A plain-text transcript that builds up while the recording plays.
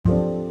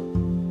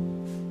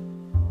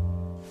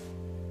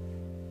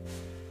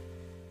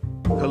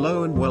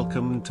Hello and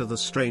welcome to the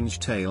Strange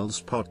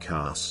Tales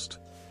podcast.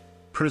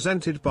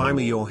 Presented by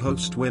me, your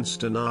host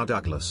Winston R.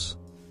 Douglas.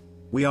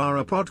 We are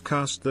a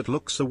podcast that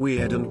looks at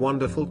weird and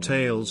wonderful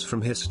tales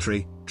from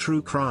history,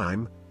 true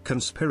crime,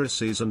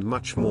 conspiracies and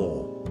much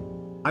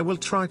more. I will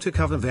try to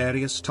cover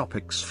various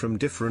topics from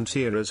different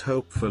eras.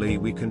 Hopefully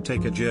we can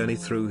take a journey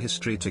through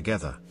history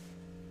together.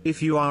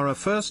 If you are a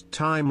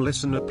first-time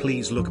listener,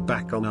 please look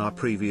back on our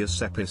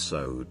previous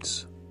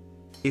episodes.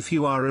 If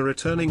you are a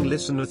returning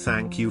listener,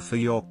 thank you for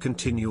your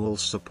continual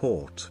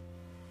support.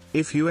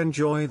 If you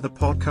enjoy the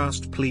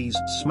podcast, please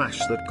smash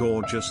that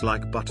gorgeous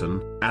like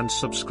button and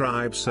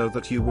subscribe so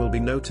that you will be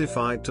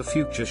notified to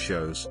future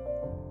shows.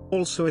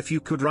 Also, if you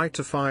could write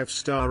a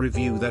 5-star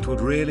review, that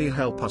would really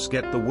help us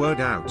get the word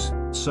out,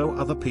 so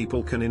other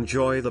people can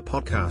enjoy the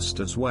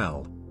podcast as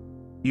well.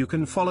 You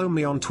can follow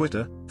me on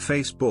Twitter,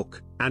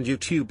 Facebook, and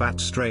YouTube at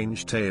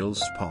Strange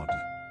Tales Pod.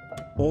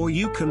 Or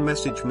you can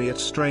message me at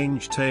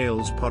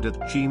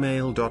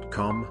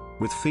strangetalespod@gmail.com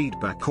with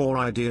feedback or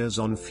ideas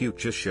on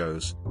future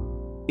shows.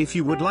 If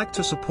you would like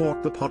to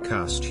support the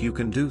podcast, you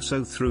can do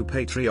so through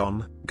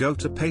Patreon. Go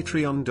to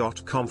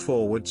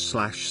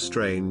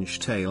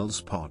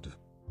patreon.com/strangetalespod,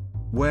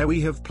 where we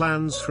have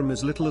plans from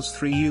as little as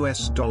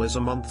 $3 a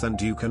month,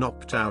 and you can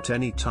opt out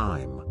any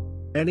time.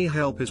 Any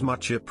help is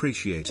much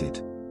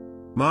appreciated.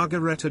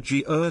 Margaretha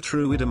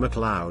Geertruida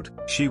MacLeod,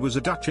 she was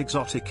a Dutch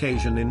exotic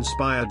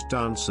Asian-inspired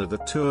dancer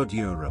that toured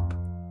Europe.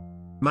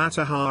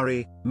 Mata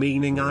Hari,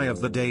 meaning Eye of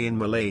the Day in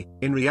Malay,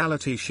 in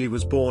reality she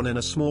was born in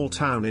a small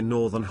town in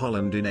northern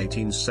Holland in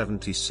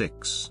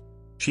 1876.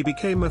 She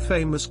became a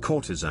famous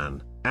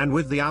courtesan, and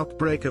with the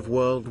outbreak of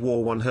World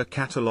War I her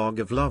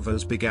catalogue of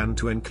lovers began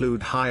to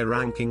include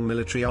high-ranking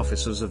military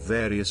officers of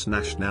various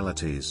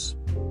nationalities.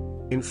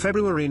 In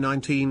February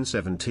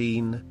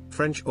 1917,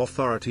 French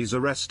authorities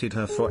arrested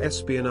her for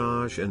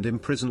espionage and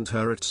imprisoned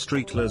her at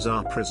Street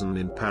Lazare prison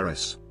in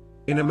Paris.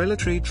 In a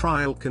military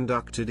trial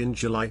conducted in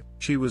July,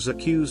 she was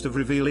accused of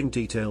revealing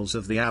details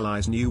of the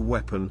Allies' new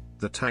weapon,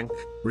 the tank,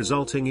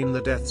 resulting in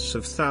the deaths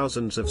of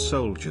thousands of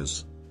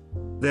soldiers.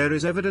 There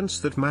is evidence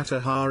that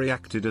Mata Hari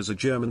acted as a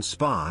German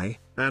spy,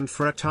 and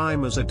for a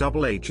time as a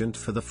double agent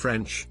for the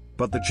French,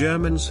 but the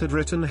Germans had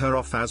written her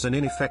off as an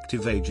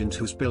ineffective agent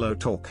whose pillow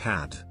talk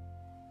had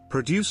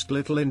produced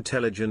little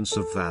intelligence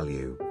of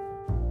value.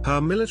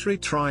 Her military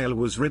trial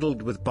was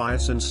riddled with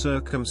bias and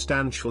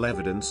circumstantial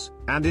evidence,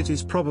 and it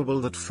is probable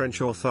that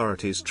French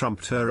authorities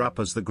trumped her up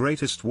as the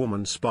greatest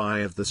woman spy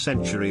of the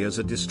century as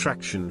a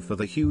distraction for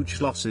the huge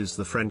losses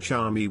the French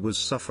army was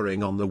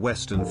suffering on the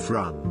Western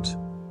Front.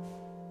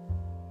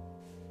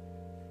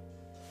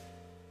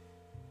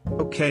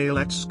 Okay,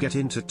 let's get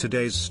into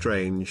today's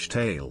strange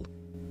tale.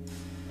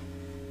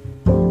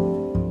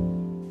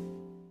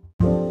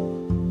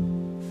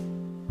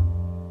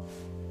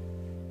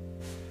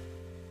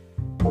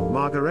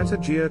 Margaretha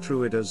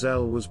Geertruida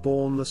Zell was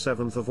born the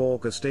 7th of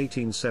August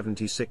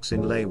 1876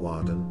 in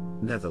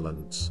Leeuwarden,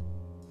 Netherlands.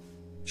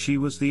 She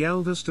was the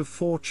eldest of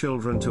 4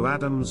 children to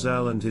Adam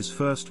Zell and his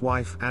first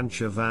wife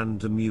Antje van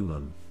de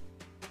Meulen.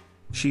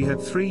 She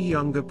had 3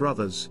 younger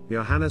brothers,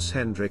 Johannes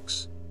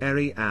Hendricks,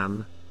 Errie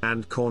Ann,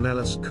 and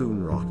Cornelis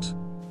Koenraad.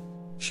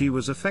 She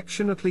was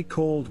affectionately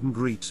called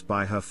Mgriet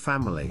by her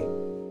family.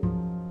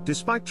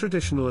 Despite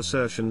traditional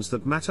assertions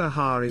that Mata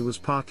Hari was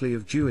partly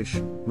of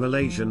Jewish,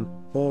 Malaysian,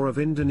 or of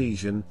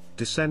Indonesian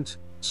descent,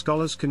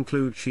 scholars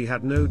conclude she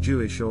had no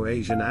Jewish or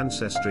Asian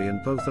ancestry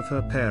and both of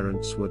her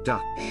parents were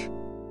Dutch.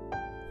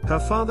 Her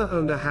father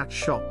owned a hat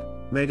shop,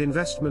 made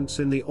investments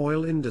in the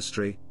oil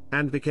industry,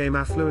 and became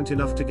affluent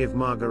enough to give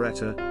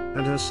Margaretha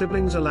and her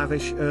siblings a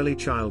lavish early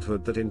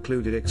childhood that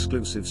included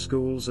exclusive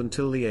schools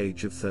until the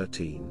age of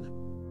 13.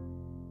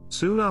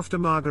 Soon after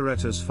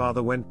Margaretha's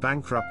father went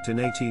bankrupt in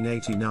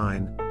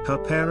 1889, her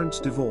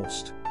parents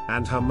divorced,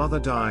 and her mother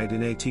died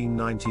in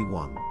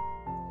 1891.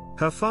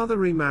 Her father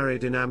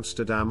remarried in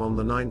Amsterdam on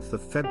the 9th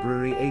of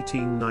February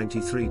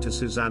 1893 to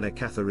Susanna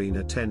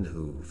Catharina ten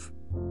Hove.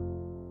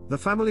 The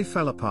family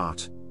fell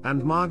apart,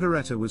 and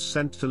Margaretha was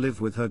sent to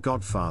live with her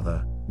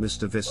godfather,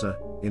 Mr. Visser,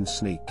 in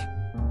Sneek.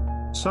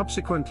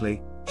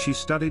 Subsequently, she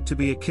studied to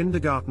be a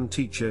kindergarten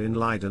teacher in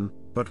Leiden,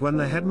 but when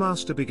the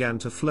headmaster began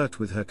to flirt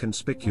with her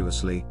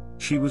conspicuously,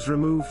 she was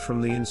removed from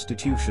the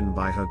institution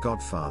by her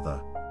godfather.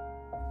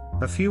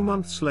 A few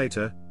months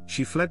later,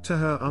 she fled to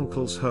her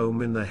uncle's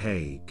home in The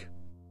Hague.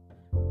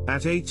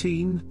 At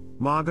 18,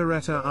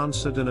 Margaretha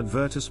answered an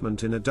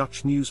advertisement in a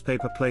Dutch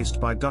newspaper placed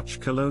by Dutch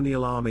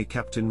Colonial Army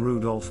Captain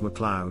Rudolf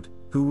MacLeod,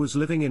 who was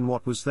living in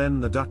what was then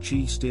the Dutch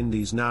East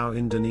Indies, now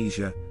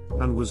Indonesia,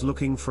 and was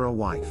looking for a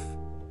wife.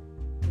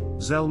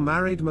 Zell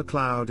married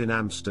MacLeod in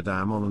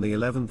Amsterdam on the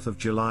 11th of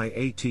July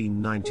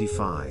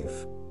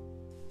 1895.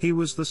 He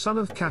was the son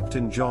of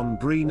Captain John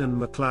Breenan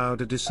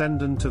MacLeod, a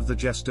descendant of the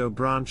Gesto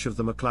branch of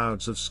the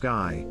MacLeods of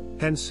Skye,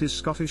 hence his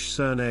Scottish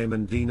surname,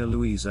 and Dina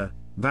Louisa,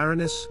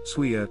 Baroness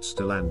Sweerts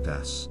de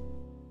Landas.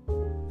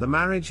 The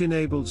marriage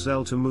enabled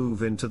Zell to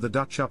move into the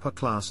Dutch upper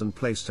class and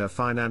placed her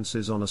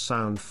finances on a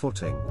sound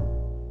footing.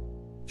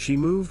 She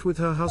moved with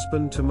her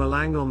husband to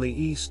Malang on the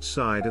east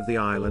side of the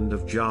island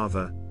of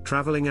Java,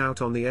 traveling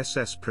out on the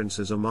SS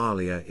Princess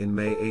Amalia in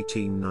May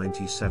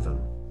 1897.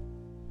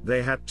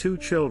 They had 2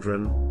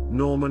 children,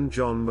 Norman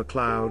John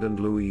MacLeod and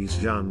Louise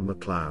Jeanne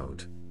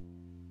MacLeod.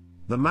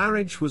 The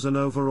marriage was an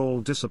overall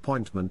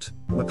disappointment.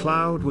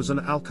 MacLeod was an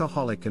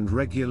alcoholic and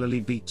regularly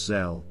beat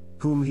Zell,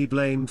 whom he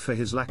blamed for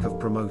his lack of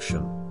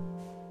promotion.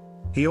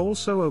 He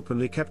also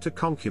openly kept a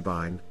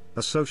concubine,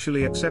 a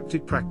socially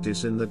accepted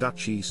practice in the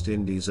Dutch East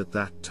Indies at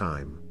that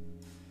time.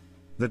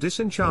 The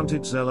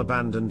disenchanted Zell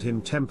abandoned him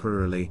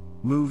temporarily,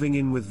 moving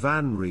in with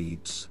Van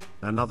Reeds,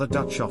 another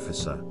Dutch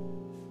officer.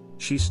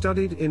 She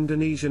studied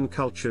Indonesian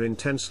culture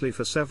intensely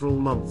for several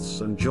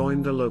months and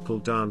joined a local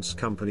dance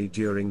company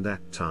during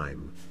that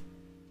time.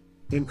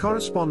 In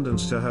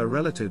correspondence to her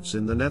relatives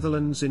in the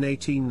Netherlands in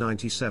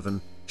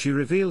 1897, she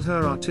revealed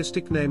her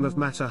artistic name of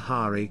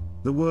Matahari,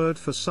 the word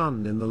for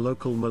sun in the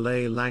local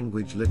Malay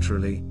language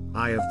literally,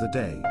 eye of the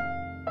day.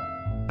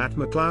 At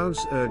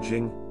MacLeod's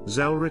urging,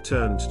 Zell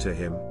returned to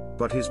him,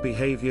 but his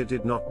behavior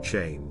did not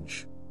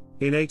change.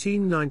 In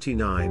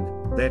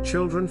 1899, their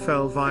children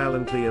fell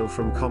violently ill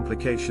from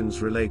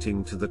complications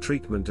relating to the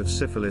treatment of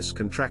syphilis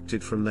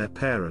contracted from their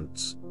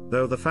parents,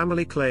 though the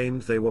family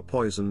claimed they were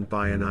poisoned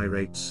by an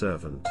irate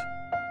servant.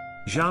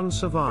 Jeanne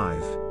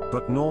survived,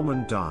 but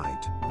Norman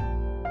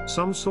died.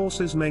 Some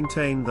sources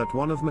maintain that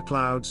one of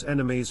MacLeod's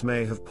enemies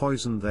may have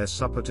poisoned their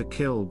supper to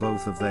kill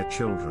both of their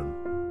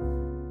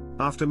children.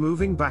 After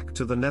moving back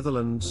to the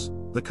Netherlands,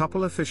 the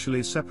couple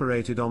officially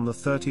separated on the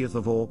 30th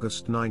of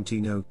August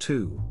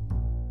 1902.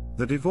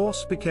 The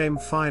divorce became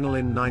final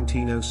in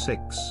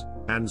 1906,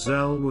 and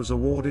Zell was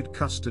awarded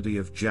custody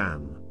of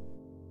Jeanne.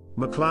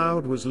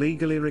 MacLeod was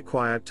legally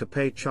required to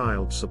pay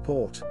child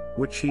support,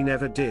 which he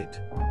never did.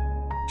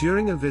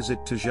 During a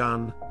visit to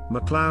Jeanne,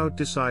 MacLeod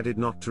decided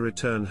not to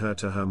return her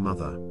to her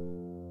mother.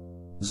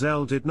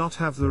 Zell did not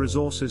have the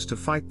resources to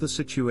fight the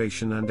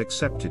situation and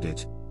accepted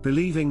it,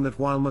 believing that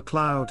while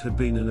MacLeod had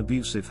been an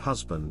abusive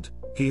husband,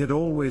 he had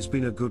always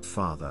been a good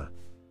father.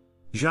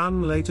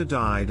 Jeanne later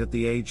died at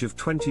the age of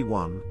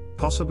 21,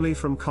 possibly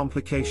from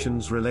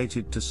complications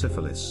related to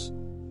syphilis.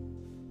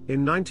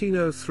 In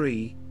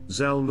 1903,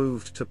 Zell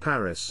moved to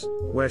Paris,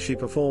 where she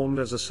performed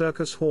as a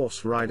circus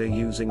horse rider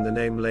using the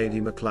name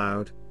Lady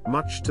MacLeod,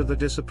 much to the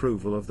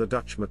disapproval of the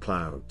Dutch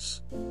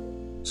MacLeods.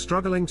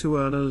 Struggling to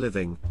earn a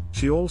living,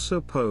 she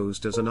also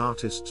posed as an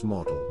artist's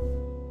model.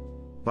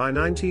 By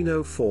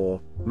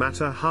 1904,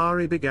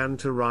 Matahari began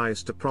to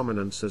rise to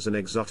prominence as an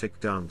exotic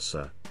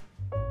dancer.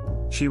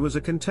 She was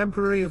a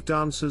contemporary of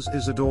dancers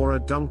Isadora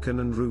Duncan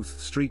and Ruth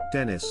Street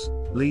Dennis,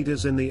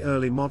 leaders in the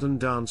early modern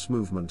dance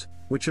movement,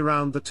 which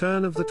around the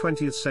turn of the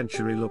 20th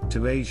century looked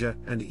to Asia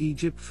and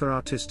Egypt for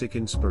artistic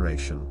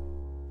inspiration.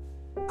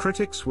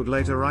 Critics would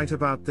later write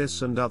about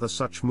this and other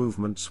such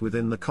movements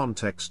within the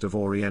context of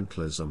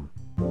Orientalism.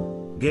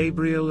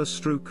 Gabriel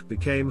Lestruc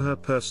became her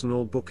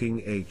personal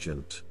booking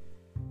agent.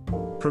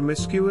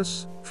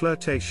 Promiscuous,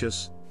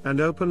 flirtatious,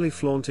 and openly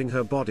flaunting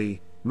her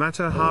body,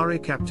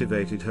 Matahari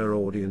captivated her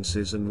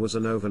audiences and was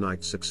an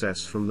overnight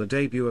success from the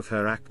debut of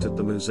her act at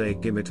the Musée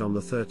Guimet on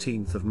the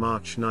 13th of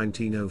March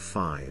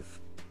 1905.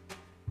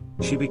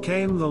 She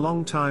became the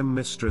longtime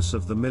mistress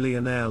of the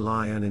millionaire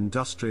lion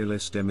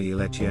industrialist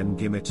Émile Etienne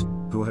Guimet,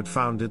 who had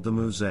founded the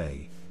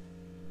Musée.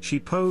 She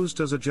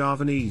posed as a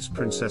Javanese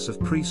princess of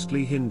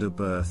priestly Hindu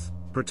birth,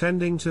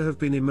 pretending to have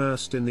been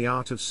immersed in the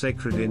art of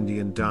sacred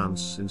Indian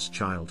dance since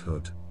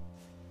childhood.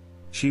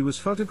 She was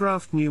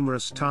photographed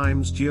numerous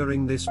times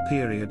during this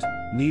period,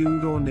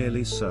 nude or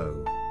nearly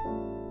so.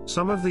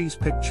 Some of these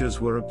pictures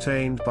were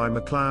obtained by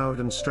MacLeod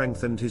and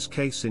strengthened his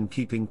case in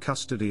keeping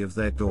custody of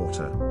their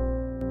daughter.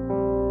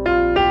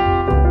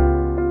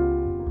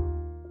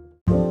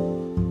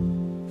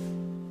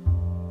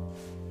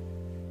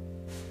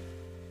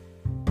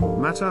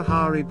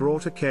 Matahari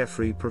brought a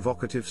carefree,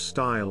 provocative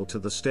style to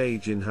the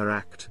stage in her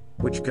act,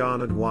 which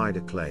garnered wide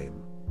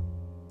acclaim.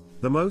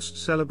 The most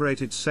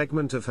celebrated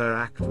segment of her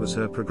act was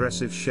her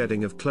progressive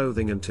shedding of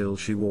clothing until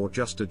she wore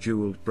just a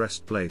jeweled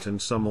breastplate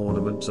and some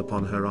ornaments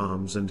upon her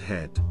arms and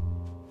head.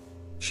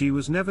 She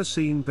was never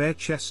seen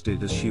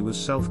bare-chested as she was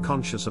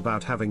self-conscious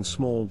about having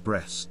small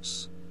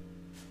breasts.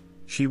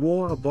 She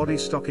wore a body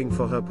stocking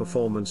for her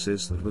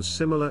performances that was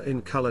similar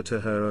in color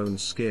to her own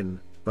skin,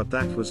 but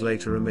that was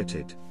later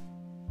omitted.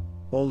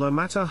 Although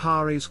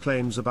Matahari's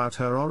claims about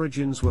her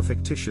origins were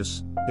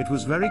fictitious, it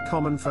was very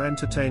common for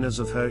entertainers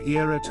of her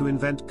era to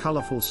invent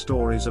colorful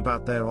stories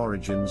about their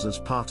origins as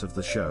part of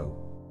the show.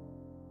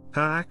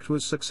 Her act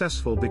was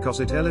successful because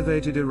it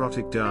elevated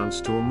erotic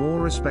dance to a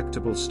more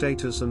respectable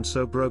status and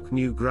so broke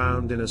new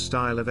ground in a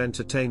style of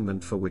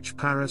entertainment for which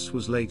Paris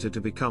was later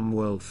to become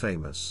world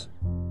famous.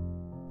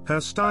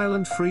 Her style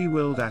and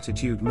free-willed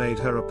attitude made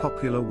her a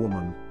popular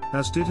woman,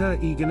 as did her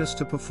eagerness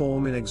to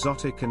perform in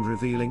exotic and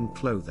revealing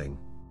clothing.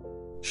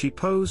 She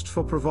posed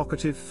for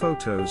provocative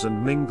photos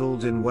and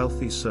mingled in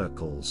wealthy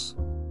circles.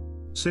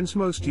 Since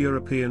most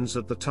Europeans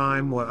at the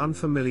time were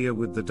unfamiliar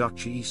with the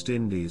Dutch East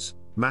Indies,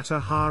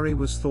 Matahari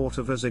was thought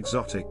of as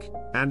exotic,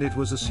 and it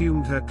was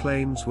assumed her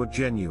claims were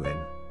genuine.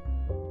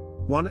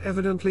 One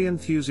evidently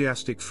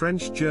enthusiastic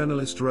French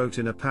journalist wrote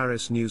in a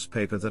Paris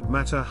newspaper that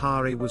Mata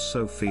Hari was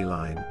so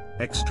feline,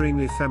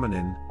 extremely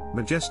feminine,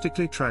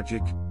 majestically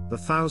tragic, the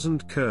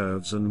thousand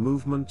curves and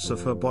movements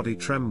of her body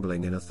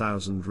trembling in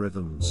 1,000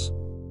 rhythms.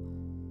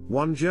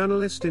 One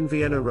journalist in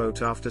Vienna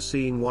wrote after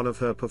seeing one of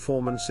her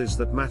performances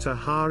that Mata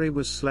Hari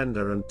was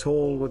slender and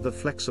tall with the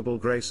flexible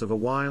grace of a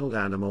wild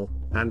animal,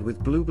 and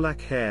with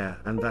blue-black hair,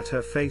 and that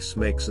her face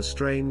makes a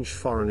strange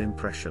foreign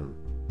impression.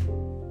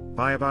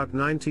 By about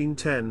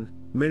 1910,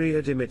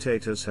 myriad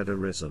imitators had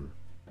arisen.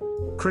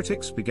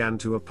 Critics began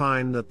to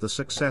opine that the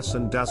success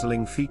and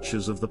dazzling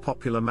features of the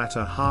popular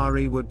Mata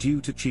Hari were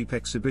due to cheap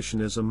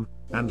exhibitionism,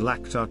 and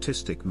lacked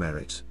artistic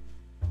merit.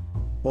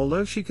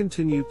 Although she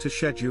continued to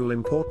schedule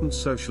important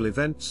social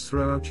events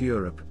throughout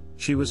Europe,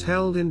 she was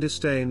held in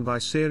disdain by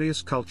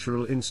serious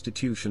cultural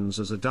institutions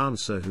as a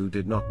dancer who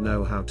did not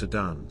know how to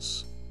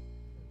dance.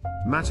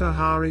 Mata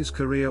Hari's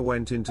career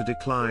went into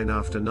decline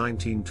after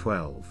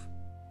 1912.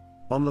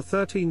 On the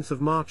 13th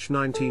of March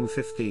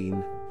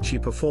 1915, she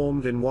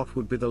performed in what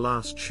would be the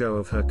last show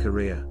of her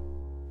career.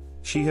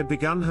 She had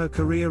begun her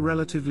career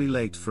relatively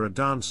late for a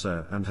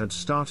dancer and had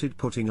started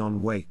putting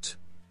on weight.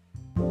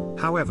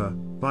 However,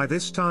 by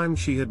this time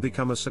she had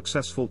become a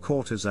successful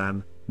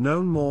courtesan,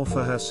 known more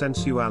for her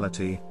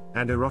sensuality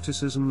and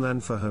eroticism than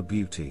for her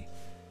beauty.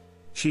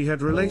 She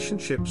had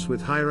relationships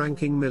with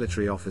high-ranking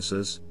military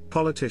officers,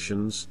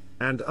 politicians,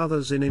 and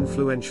others in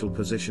influential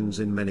positions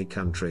in many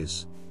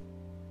countries.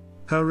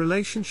 Her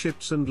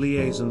relationships and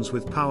liaisons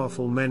with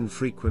powerful men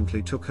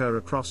frequently took her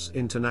across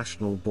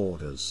international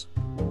borders.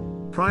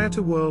 Prior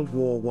to World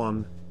War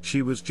I,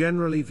 she was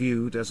generally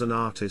viewed as an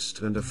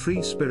artist and a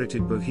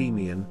free-spirited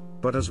bohemian,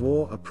 but as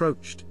war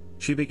approached,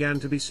 she began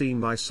to be seen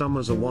by some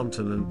as a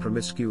wanton and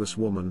promiscuous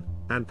woman,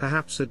 and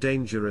perhaps a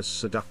dangerous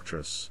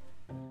seductress.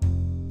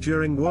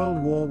 During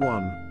World War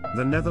I,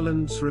 the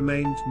Netherlands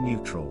remained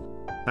neutral.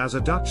 As a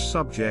Dutch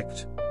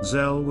subject,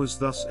 Zell was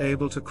thus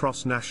able to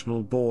cross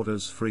national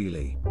borders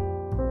freely.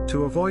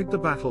 To avoid the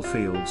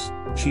battlefields,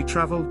 she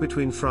traveled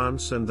between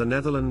France and the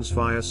Netherlands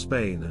via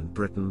Spain and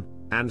Britain,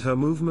 and her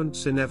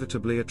movements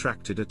inevitably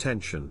attracted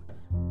attention.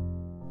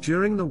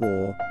 During the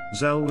war,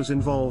 Zell was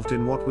involved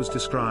in what was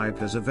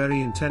described as a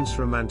very intense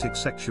romantic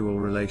sexual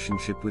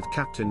relationship with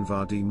Captain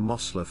Vadim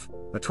Moslov,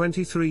 a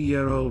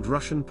 23-year-old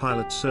Russian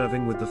pilot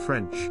serving with the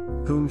French,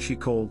 whom she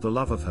called the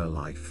love of her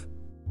life.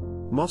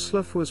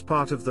 Moslov was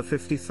part of the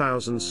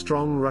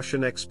 50,000-strong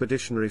Russian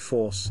expeditionary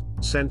force,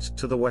 sent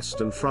to the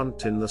Western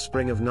Front in the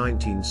spring of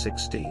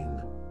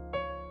 1916.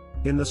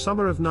 In the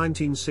summer of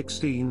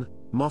 1916,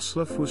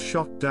 Moslov was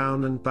shot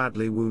down and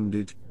badly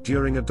wounded,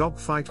 during a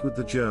dogfight with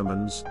the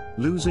Germans,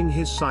 losing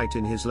his sight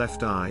in his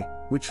left eye,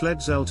 which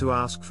led Zell to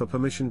ask for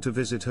permission to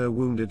visit her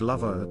wounded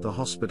lover at the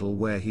hospital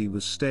where he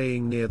was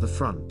staying near the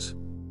front.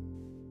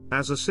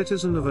 As a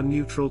citizen of a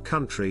neutral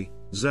country,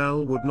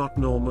 Zell would not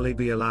normally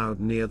be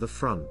allowed near the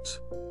front.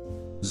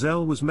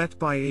 Zell was met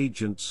by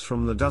agents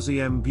from the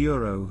Deuxième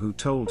Bureau who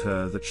told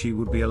her that she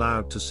would be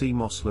allowed to see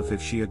Moslov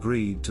if she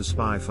agreed to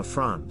spy for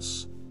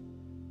France.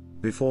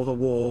 Before the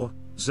war,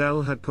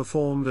 Zell had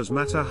performed as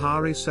Mata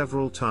Hari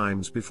several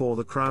times before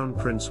the Crown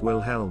Prince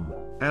Wilhelm,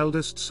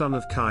 eldest son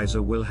of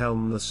Kaiser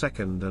Wilhelm II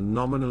and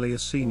nominally a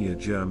senior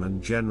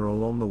German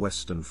general on the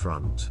Western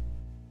Front.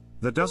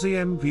 The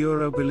Deuxième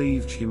Bureau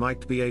believed she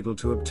might be able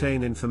to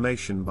obtain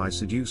information by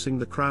seducing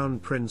the Crown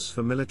Prince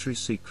for military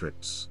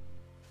secrets.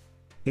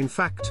 In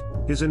fact,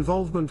 his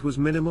involvement was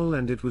minimal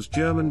and it was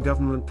German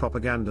government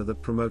propaganda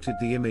that promoted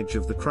the image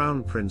of the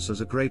Crown Prince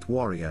as a great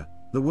warrior,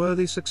 the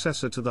worthy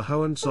successor to the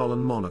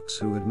Hohenzollern monarchs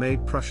who had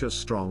made Prussia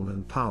strong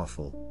and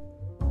powerful.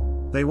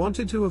 They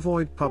wanted to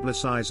avoid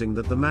publicizing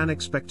that the man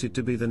expected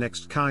to be the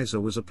next Kaiser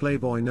was a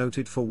playboy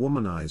noted for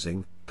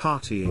womanizing,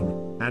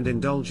 partying, and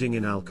indulging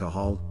in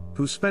alcohol,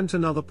 who spent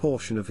another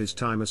portion of his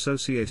time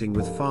associating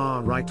with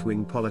far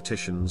right-wing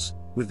politicians,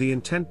 with the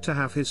intent to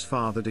have his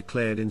father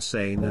declared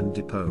insane and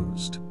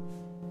deposed.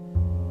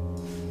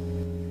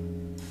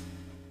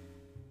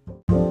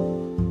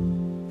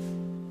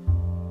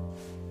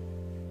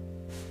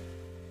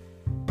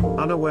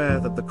 Unaware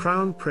that the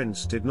Crown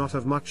Prince did not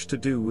have much to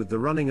do with the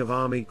running of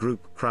Army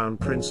Group Crown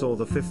Prince or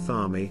the Fifth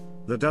Army,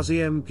 the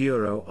Deuxième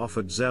Bureau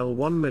offered Zell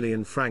 1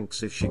 million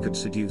francs if she could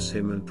seduce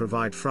him and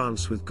provide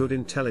France with good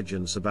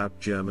intelligence about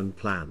German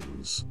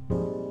plans.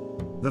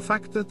 The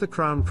fact that the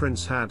Crown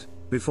Prince had,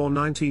 before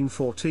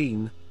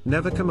 1914,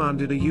 never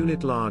commanded a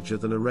unit larger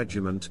than a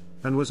regiment,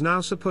 and was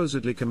now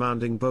supposedly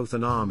commanding both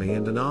an army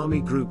and an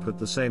army group at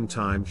the same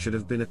time should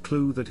have been a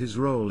clue that his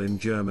role in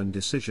German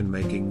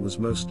decision-making was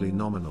mostly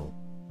nominal.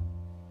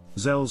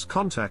 Zell's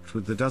contact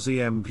with the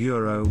Deuxième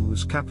Bureau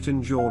was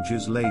Captain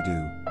Georges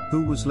Ledoux,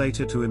 who was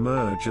later to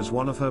emerge as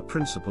one of her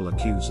principal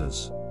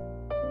accusers.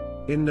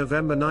 In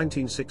November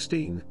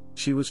 1916,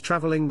 she was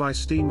traveling by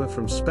steamer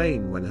from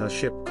Spain when her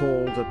ship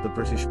called at the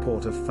British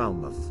port of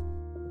Falmouth.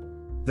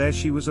 There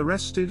she was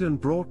arrested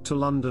and brought to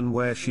London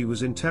where she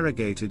was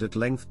interrogated at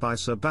length by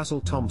Sir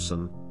Basil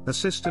Thompson,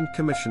 Assistant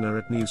Commissioner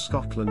at New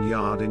Scotland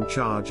Yard in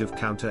charge of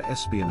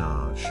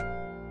counter-espionage.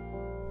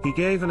 He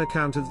gave an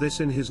account of this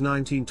in his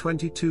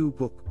 1922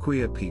 book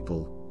Queer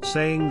People,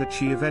 saying that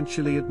she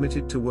eventually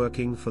admitted to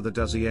working for the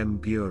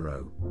Deuxième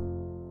Bureau.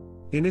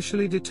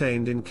 Initially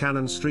detained in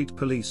Cannon Street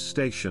Police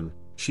Station,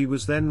 she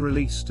was then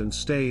released and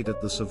stayed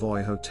at the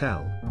Savoy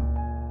Hotel.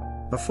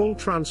 A full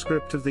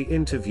transcript of the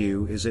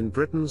interview is in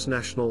Britain's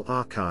National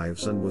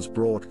Archives and was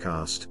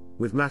broadcast,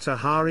 with Mata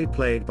Hari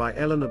played by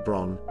Eleanor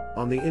Bron,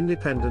 on the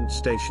independent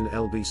station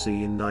LBC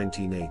in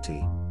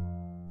 1980.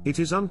 It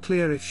is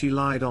unclear if she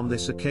lied on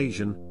this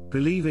occasion,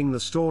 believing the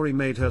story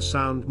made her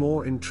sound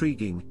more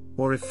intriguing,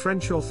 or if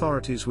French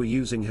authorities were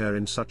using her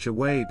in such a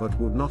way but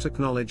would not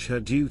acknowledge her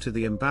due to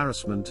the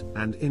embarrassment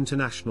and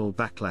international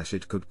backlash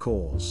it could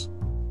cause.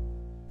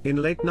 In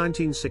late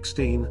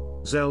 1916,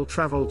 Zell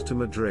traveled to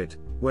Madrid,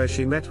 where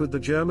she met with the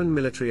German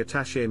military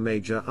attaché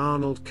Major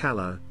Arnold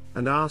Kaller,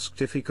 and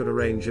asked if he could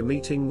arrange a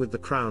meeting with the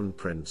Crown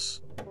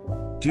Prince.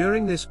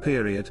 During this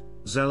period,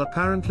 Zell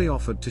apparently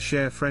offered to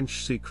share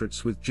French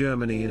secrets with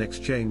Germany in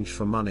exchange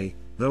for money,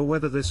 though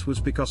whether this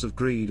was because of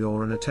greed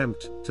or an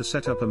attempt to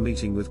set up a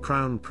meeting with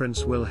Crown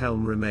Prince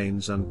Wilhelm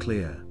remains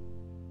unclear.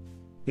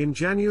 In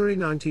January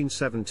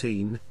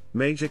 1917,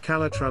 Major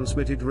Kaller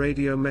transmitted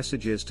radio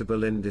messages to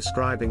Berlin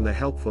describing the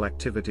helpful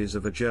activities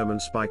of a German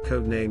spy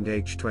codenamed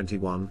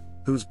H-21,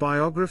 whose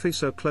biography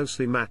so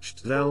closely matched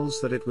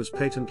Zell's that it was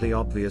patently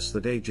obvious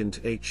that Agent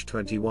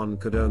H-21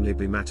 could only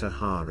be Mata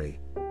Hari.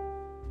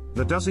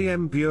 The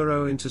Deuxième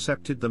Bureau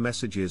intercepted the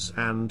messages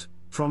and,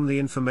 from the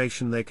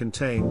information they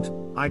contained,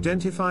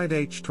 identified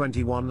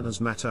H-21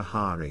 as Mata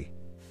Hari.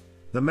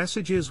 The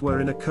messages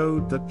were in a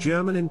code that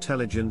German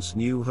intelligence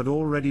knew had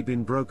already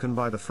been broken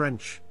by the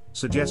French,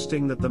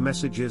 suggesting that the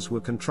messages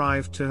were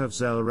contrived to have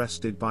Zell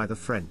arrested by the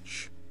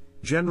French.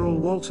 General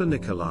Walter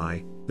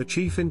Nicolai, the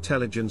chief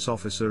intelligence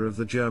officer of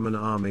the German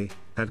army,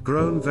 had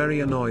grown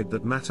very annoyed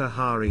that Mata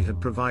Hari had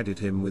provided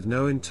him with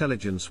no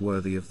intelligence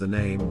worthy of the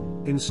name,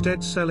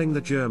 instead selling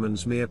the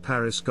Germans mere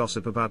Paris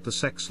gossip about the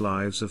sex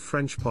lives of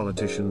French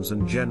politicians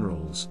and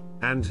generals,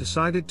 and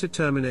decided to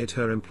terminate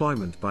her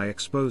employment by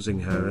exposing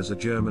her as a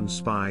German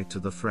spy to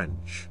the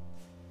French.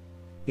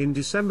 In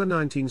December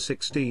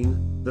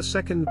 1916, the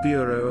Second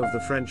Bureau of the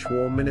French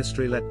War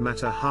Ministry let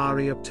Mata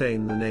Hari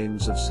obtain the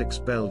names of 6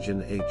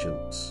 Belgian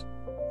agents.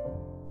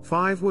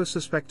 5 were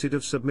suspected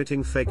of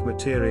submitting fake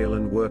material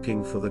and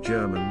working for the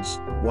Germans,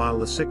 while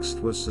the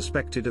 6th was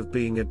suspected of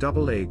being a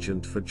double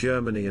agent for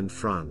Germany and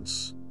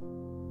France.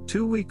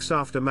 2 weeks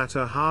after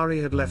Mata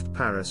Hari had left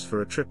Paris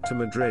for a trip to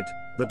Madrid,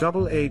 the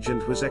double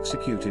agent was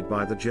executed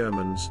by the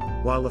Germans,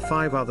 while the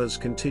 5 others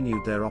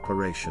continued their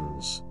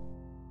operations.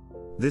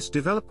 This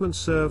development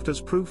served as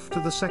proof to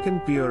the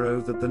Second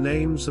Bureau that the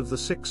names of the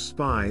 6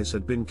 spies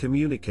had been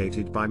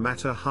communicated by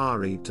Mata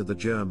Hari to the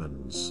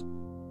Germans.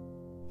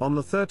 On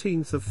the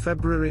 13th of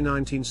February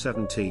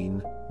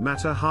 1917,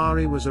 Mata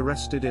Hari was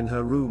arrested in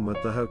her room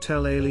at the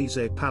Hotel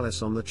Élysée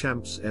Palace on the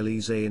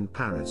Champs-Élysées in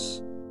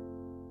Paris.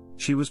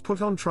 She was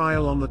put on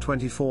trial on the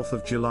 24th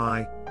of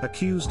July,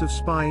 accused of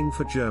spying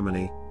for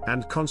Germany,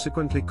 and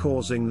consequently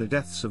causing the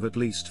deaths of at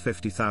least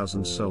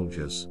 50,000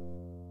 soldiers.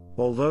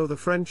 Although the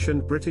French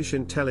and British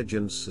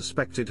intelligence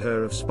suspected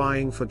her of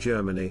spying for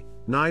Germany,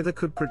 neither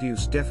could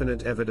produce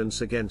definite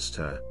evidence against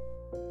her.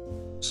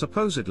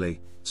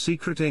 Supposedly,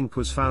 secret ink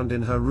was found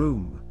in her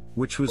room,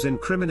 which was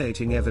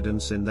incriminating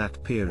evidence in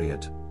that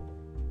period.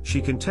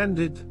 She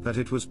contended that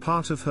it was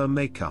part of her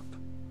makeup.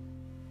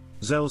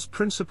 Zell's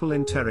principal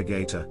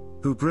interrogator,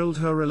 who grilled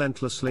her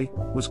relentlessly,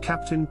 was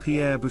Captain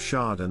Pierre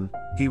Bouchardon.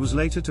 He was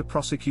later to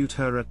prosecute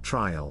her at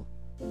trial.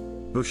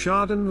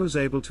 Bouchardon was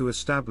able to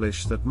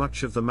establish that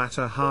much of the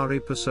Mata Hari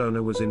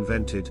persona was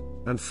invented,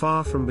 and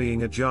far from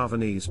being a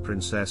Javanese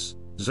princess,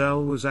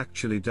 Zell was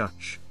actually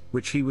Dutch,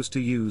 which he was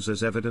to use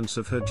as evidence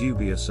of her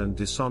dubious and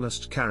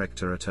dishonest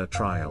character at her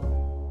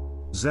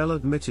trial. Zell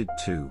admitted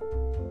to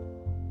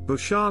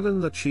Bouchardon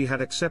that she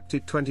had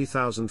accepted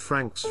 20,000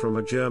 francs from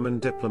a German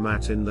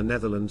diplomat in the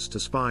Netherlands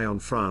to spy on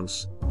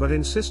France, but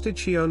insisted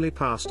she only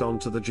passed on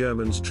to the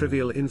Germans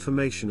trivial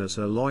information as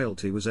her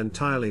loyalty was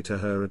entirely to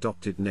her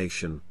adopted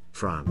nation,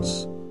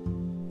 France.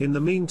 In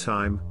the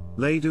meantime,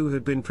 Ledoux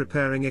had been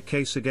preparing a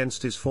case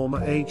against his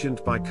former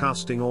agent by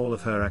casting all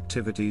of her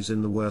activities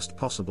in the worst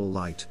possible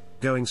light,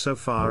 going so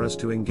far as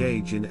to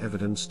engage in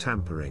evidence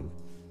tampering.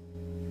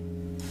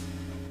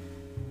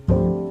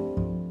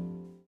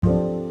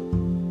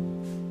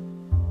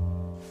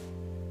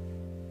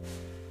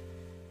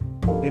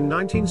 In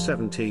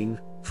 1917,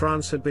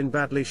 France had been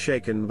badly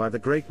shaken by the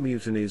great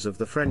mutinies of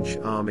the French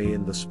army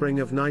in the spring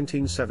of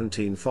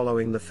 1917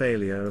 following the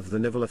failure of the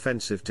Nivelle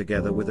offensive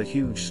together with a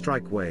huge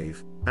strike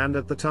wave, and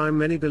at the time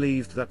many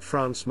believed that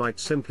France might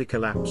simply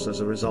collapse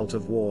as a result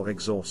of war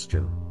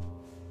exhaustion.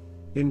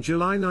 In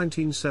July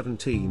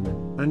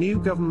 1917, a new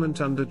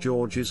government under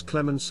Georges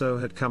Clemenceau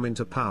had come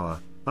into power,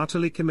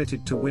 utterly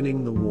committed to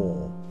winning the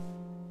war.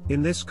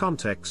 In this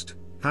context,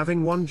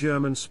 having one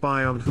German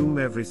spy on whom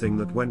everything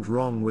that went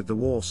wrong with the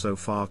war so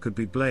far could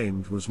be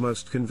blamed was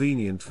most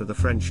convenient for the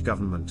French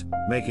government,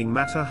 making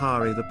Mata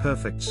Hari the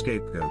perfect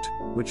scapegoat,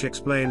 which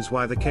explains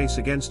why the case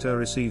against her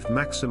received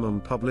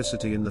maximum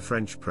publicity in the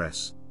French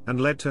press, and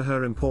led to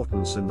her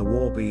importance in the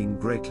war being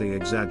greatly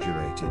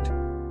exaggerated.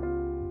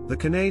 The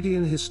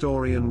Canadian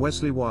historian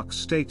Wesley Wachs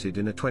stated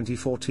in a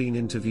 2014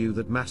 interview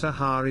that Mata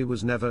Hari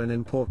was never an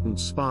important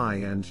spy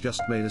and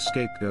just made a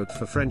scapegoat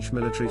for French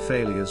military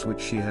failures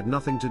which she had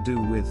nothing to do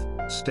with,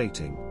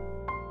 stating,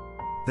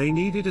 "They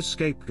needed a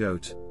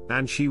scapegoat,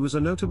 and she was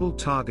a notable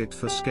target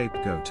for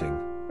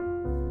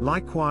scapegoating."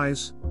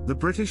 Likewise, the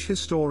British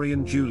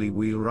historian Julie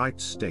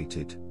Wheelwright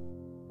stated,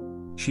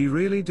 "She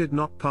really did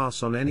not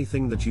pass on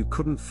anything that you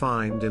couldn't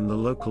find in the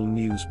local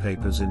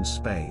newspapers in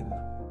Spain."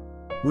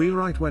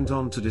 Wheelwright went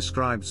on to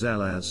describe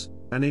Zell as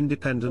an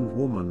independent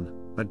woman,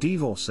 a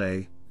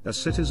divorcee, a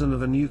citizen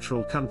of a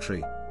neutral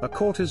country, a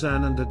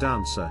courtesan and a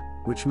dancer,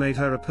 which made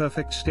her a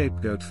perfect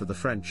scapegoat for the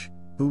French,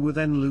 who were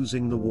then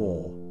losing the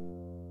war.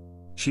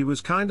 She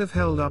was kind of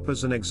held up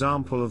as an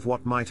example of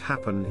what might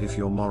happen if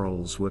your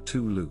morals were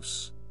too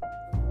loose.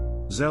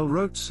 Zell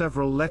wrote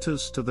several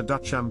letters to the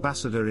Dutch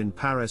ambassador in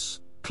Paris,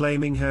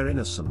 claiming her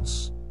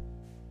innocence.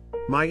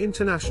 "My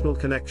international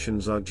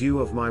connections are due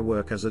of my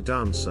work as a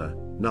dancer,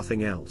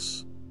 nothing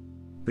else.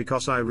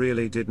 Because I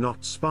really did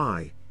not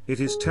spy, it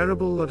is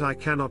terrible that I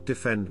cannot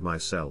defend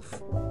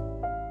myself."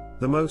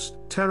 The most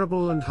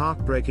terrible and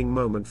heartbreaking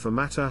moment for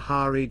Mata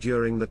Hari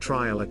during the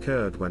trial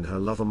occurred when her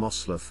lover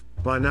Moslef,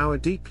 by now a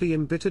deeply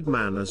embittered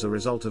man as a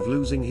result of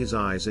losing his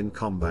eyes in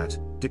combat,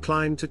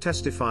 declined to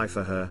testify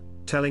for her,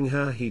 telling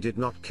her he did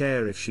not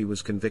care if she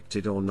was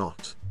convicted or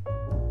not.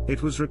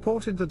 It was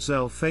reported that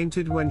Zell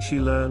fainted when she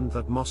learned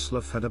that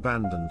Moslef had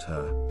abandoned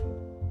her.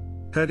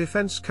 Her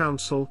defense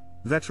counsel,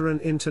 veteran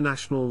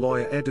international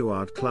lawyer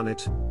Eduard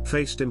Clunit,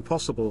 faced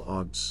impossible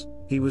odds.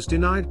 He was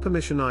denied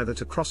permission either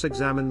to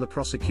cross-examine the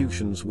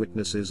prosecution's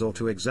witnesses or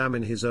to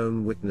examine his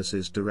own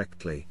witnesses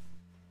directly.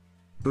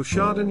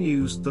 Bouchardon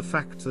used the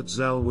fact that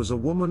Zell was a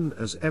woman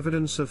as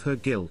evidence of her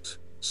guilt,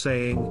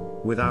 saying,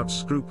 without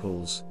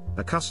scruples,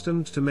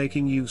 accustomed to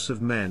making use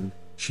of men,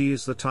 she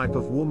is the type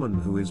of woman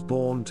who is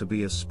born to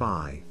be a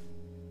spy.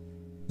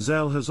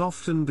 Zell has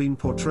often been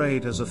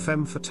portrayed as a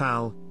femme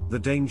fatale, the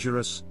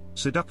dangerous,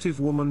 seductive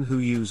woman who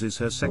uses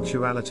her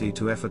sexuality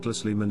to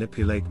effortlessly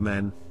manipulate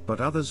men, but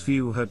others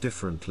view her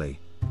differently.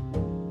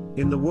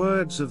 In the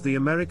words of the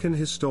American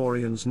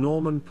historians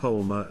Norman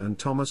Polmer and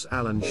Thomas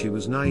Allen, she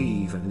was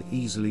naive and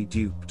easily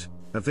duped,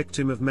 a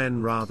victim of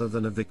men rather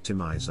than a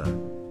victimizer.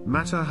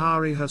 Mata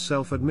Hari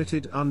herself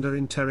admitted under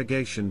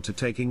interrogation to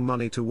taking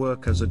money to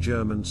work as a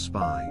German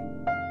spy.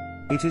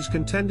 It is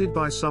contended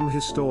by some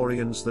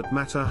historians that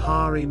Mata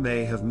Hari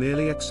may have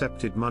merely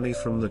accepted money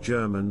from the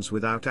Germans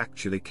without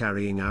actually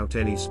carrying out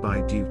any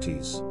spy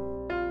duties.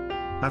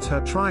 At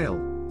her trial,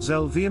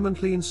 Zell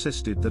vehemently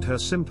insisted that her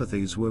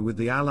sympathies were with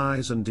the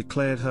Allies and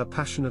declared her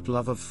passionate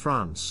love of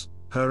France,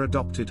 her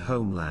adopted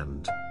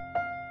homeland.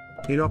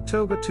 In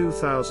October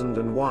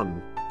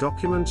 2001,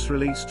 documents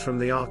released from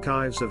the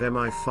archives of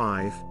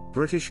MI5,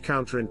 British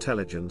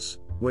counterintelligence,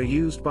 were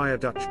used by a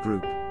Dutch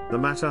group, the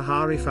Mata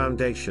Hari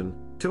Foundation,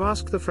 to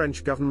ask the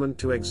French government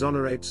to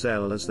exonerate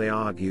Zell, as they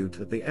argued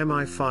that the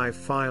MI5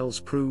 files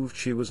proved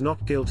she was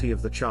not guilty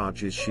of the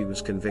charges she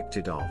was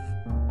convicted of.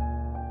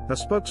 A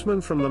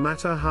spokesman from the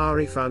Mata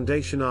Hari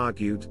Foundation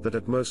argued that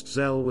at most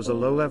Zell was a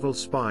low-level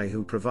spy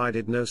who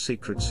provided no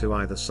secrets to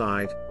either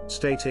side,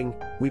 stating,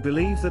 "We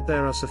believe that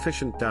there are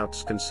sufficient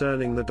doubts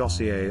concerning the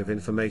dossier of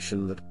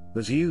information that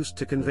was used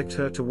to convict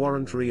her to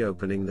warrant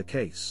reopening the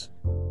case.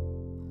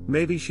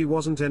 Maybe she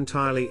wasn't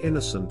entirely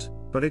innocent,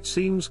 but it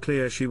seems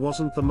clear she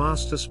wasn't the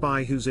master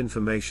spy whose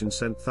information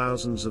sent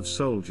thousands of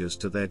soldiers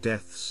to their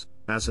deaths,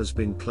 as has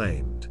been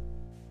claimed."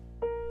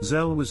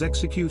 Zell was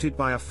executed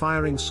by a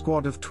firing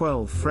squad of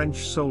 12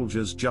 French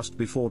soldiers just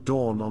before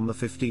dawn on the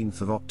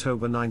 15th of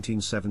October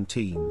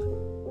 1917.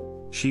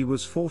 She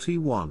was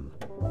 41.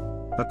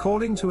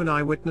 According to an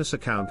eyewitness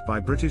account by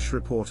British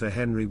reporter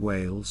Henry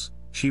Wales,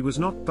 she was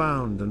not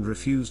bound and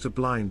refused a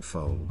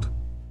blindfold.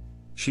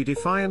 She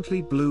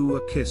defiantly blew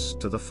a kiss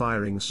to the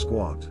firing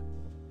squad.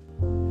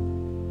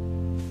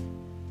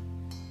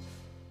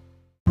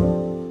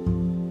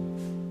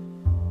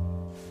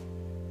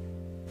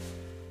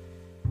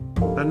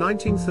 A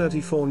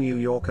 1934 New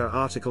Yorker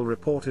article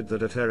reported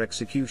that at her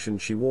execution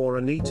she wore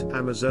a neat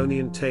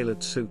Amazonian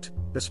tailored suit,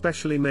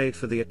 especially made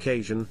for the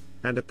occasion,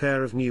 and a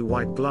pair of new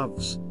white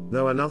gloves,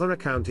 though another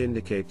account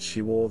indicates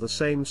she wore the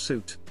same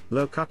suit,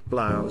 low-cut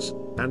blouse,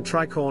 and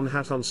tricorn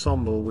hat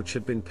ensemble which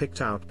had been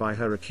picked out by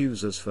her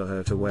accusers for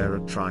her to wear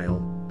at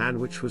trial, and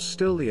which was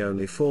still the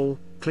only full,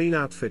 clean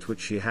outfit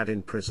which she had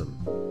in prison.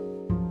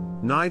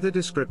 Neither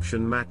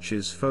description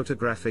matches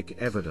photographic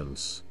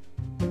evidence.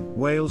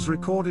 Wales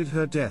recorded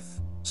her death,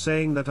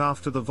 saying that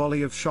after the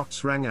volley of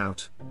shots rang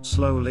out,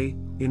 slowly,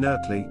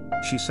 inertly,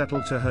 she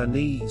settled to her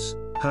knees,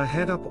 her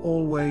head up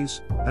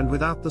always, and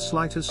without the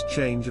slightest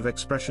change of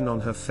expression on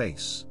her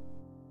face.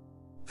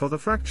 For the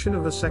fraction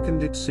of a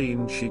second it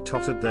seemed she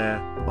tottered there,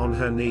 on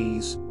her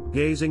knees,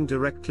 gazing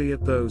directly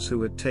at those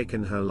who had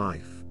taken her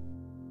life.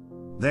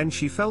 Then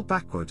she fell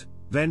backward,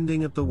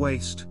 bending at the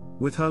waist,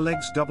 with her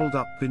legs doubled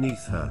up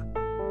beneath her.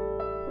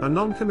 A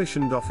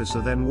non-commissioned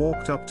officer then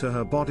walked up to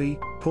her body,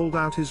 pulled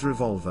out his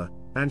revolver,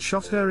 and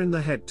shot her in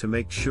the head to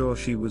make sure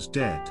she was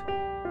dead.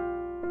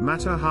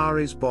 Mata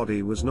Hari's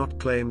body was not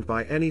claimed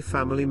by any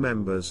family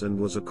members and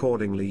was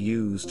accordingly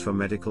used for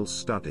medical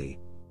study.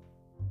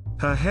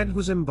 Her head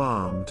was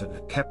embalmed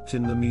and kept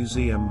in the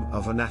Museum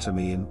of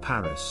Anatomy in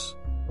Paris.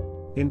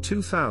 In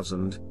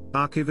 2000,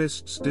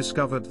 archivists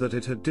discovered that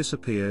it had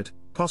disappeared,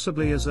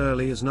 possibly as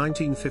early as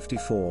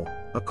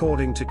 1954,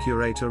 according to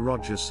curator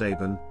Roger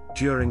Sabin,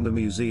 during the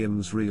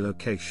museum's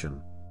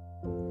relocation.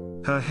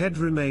 Her head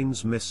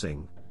remains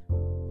missing.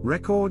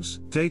 Records,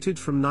 dated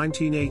from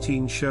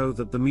 1918, show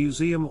that the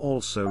museum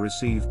also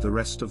received the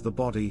rest of the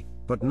body,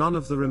 but none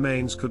of the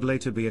remains could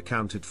later be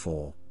accounted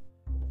for.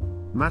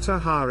 Mata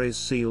Hari's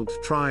sealed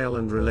trial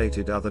and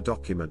related other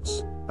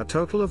documents, a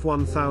total of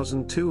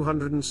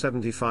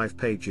 1,275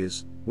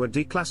 pages, were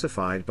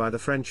declassified by the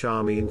French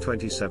army in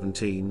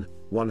 2017,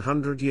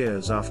 100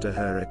 years after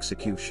her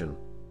execution.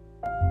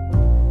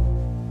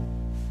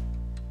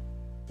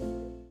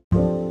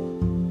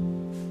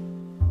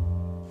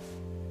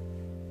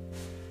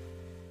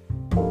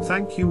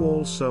 Thank you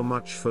all so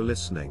much for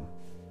listening.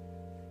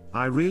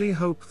 I really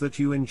hope that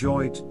you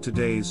enjoyed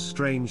today's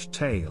strange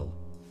tale.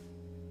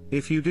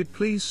 If you did,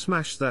 please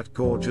smash that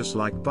gorgeous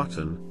like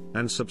button,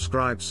 and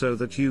subscribe so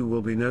that you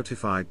will be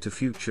notified to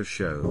future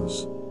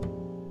shows.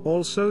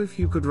 Also, if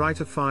you could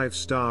write a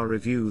 5-star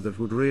review, that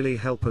would really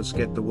help us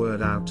get the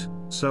word out,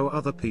 so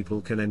other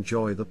people can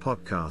enjoy the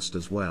podcast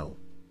as well.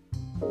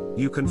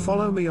 You can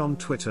follow me on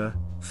Twitter,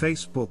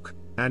 Facebook,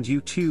 and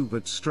YouTube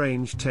at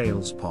Strange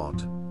Tales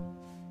Pod.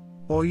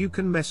 Or you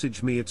can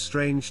message me at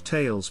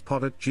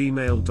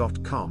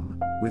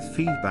strangetalespod@gmail.com, with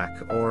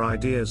feedback or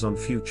ideas on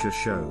future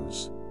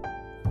shows.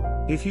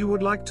 If you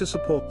would like to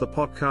support the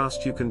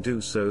podcast, you can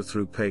do so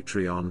through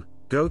Patreon.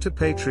 Go to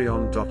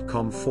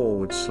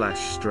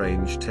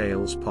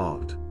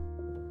patreon.com/strangetalespod,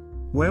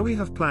 where we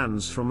have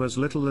plans from as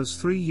little as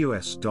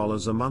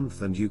 $3 a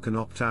month, and you can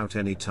opt out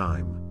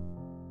anytime.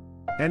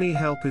 Any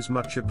help is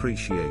much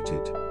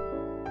appreciated.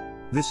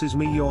 This is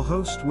me, your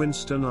host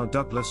Winston R.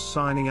 Douglas,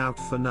 signing out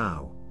for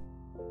now.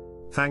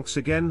 Thanks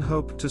again,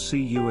 hope to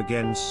see you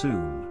again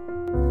soon.